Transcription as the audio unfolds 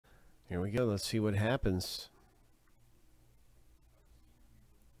Here we go. Let's see what happens.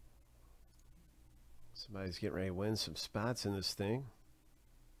 Somebody's getting ready to win some spots in this thing.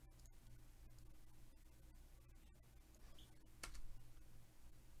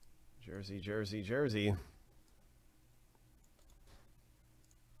 Jersey, Jersey, Jersey.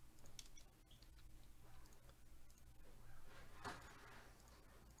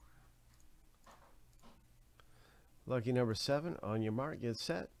 Lucky number 7. On your mark, get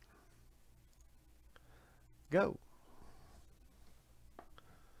set. Go.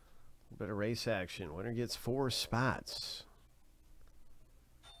 A bit of race action. Winner gets 4 spots.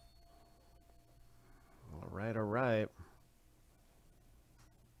 All right, all right.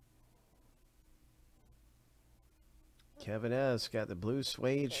 Kevin S. got the blue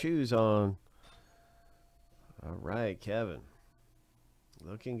suede shoes on. All right, Kevin.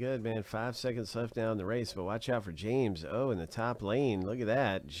 Looking good, man. 5 seconds left down the race, but watch out for James. Oh, in the top lane. Look at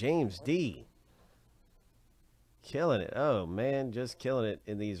that. James D. Killing it. Oh, man, just killing it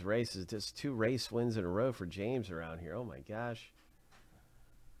in these races. Just 2 race wins in a row for James around here. Oh, my gosh.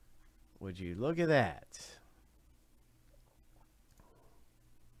 Would you look at that?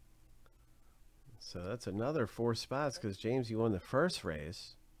 So that's another 4 spots because, James, you won the first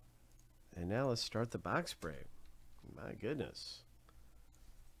race. And now let's start the box break. My goodness.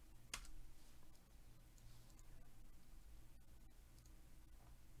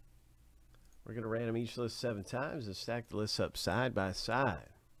 We're going to random each list 7 times and stack the lists up side by side.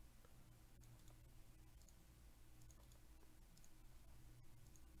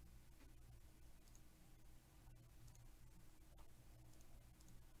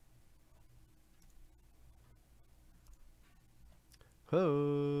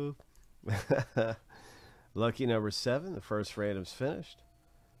 Ho! Lucky number 7. The first random's finished.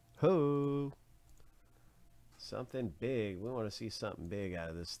 Ho! Something big. We want to see something big out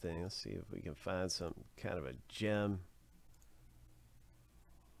of this thing. Let's see if we can find some kind of a gem.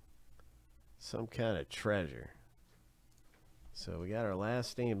 Some kind of treasure. So we got our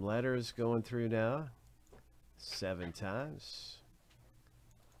last name letters going through now. 7 times.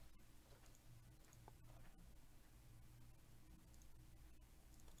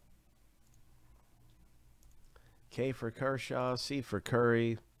 K for Kershaw, C for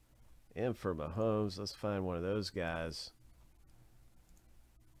Curry, M for Mahomes. Let's find one of those guys.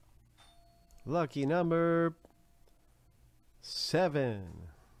 Lucky number 7.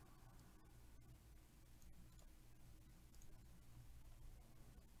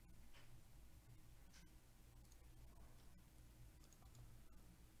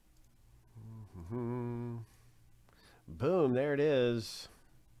 Boom, there it is.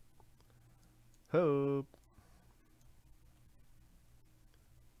 Hope.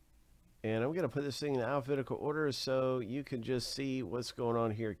 And I'm going to put this thing in alphabetical order so you can just see what's going on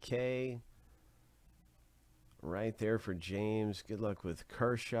here. K right there for James. Good luck with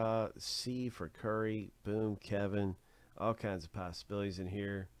Kershaw. C for Curry. Boom, Kevin. All kinds of possibilities in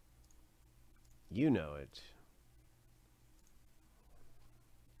here. You know it.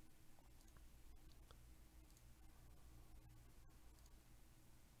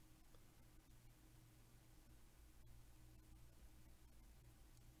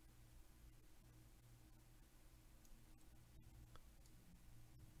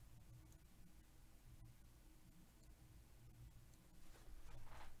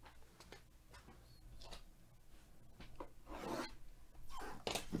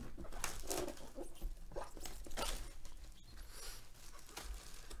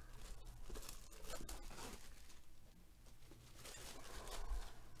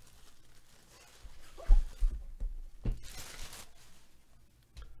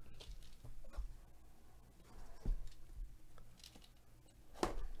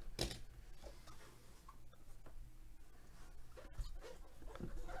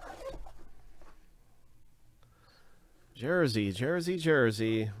 Jersey, Jersey,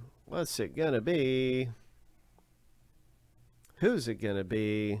 Jersey. What's it gonna be? Who's it gonna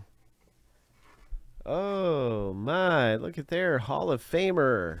be? Oh my, look at there, Hall of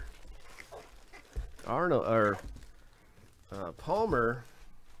Famer Arnold or Palmer,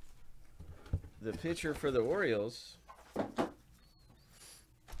 the pitcher for the Orioles.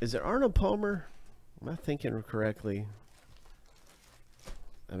 Is it Arnold Palmer? Am I thinking correctly?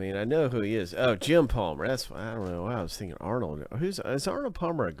 I mean, I know who he is. Oh, Jim Palmer. That's why I don't know why I was thinking Arnold. Is Arnold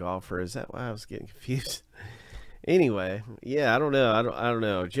Palmer a golfer? Is that why I was getting confused? Anyway, yeah, I don't know. I don't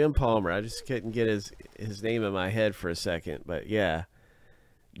know. Jim Palmer. I just couldn't get his name in my head for a second, but yeah.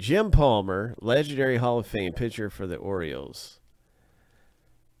 Jim Palmer, legendary Hall of Fame pitcher for the Orioles.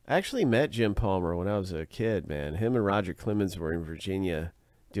 I actually met Jim Palmer when I was a kid, man. Him and Roger Clemens were in Virginia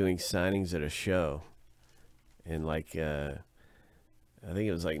doing signings at a show in like I think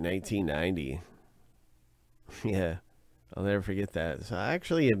it was like 1990. Yeah, I'll never forget that. So I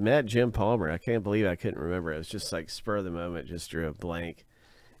actually had met Jim Palmer. I can't believe I couldn't remember. It was just like spur of the moment, just drew a blank.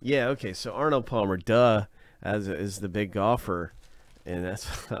 Yeah, okay, so Arnold Palmer, duh, is the big golfer, and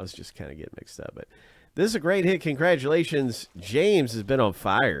that's I was just kind of getting mixed up. But this is a great hit. Congratulations. James has been on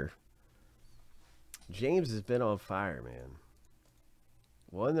fire. James has been on fire, man.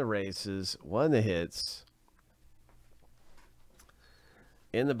 Won the races, won the hits.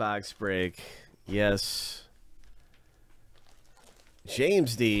 In the box break, yes.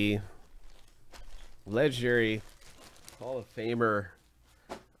 James D, legendary Hall of Famer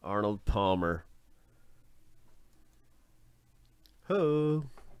Arnold Palmer. Ho.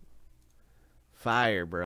 Fire, bro.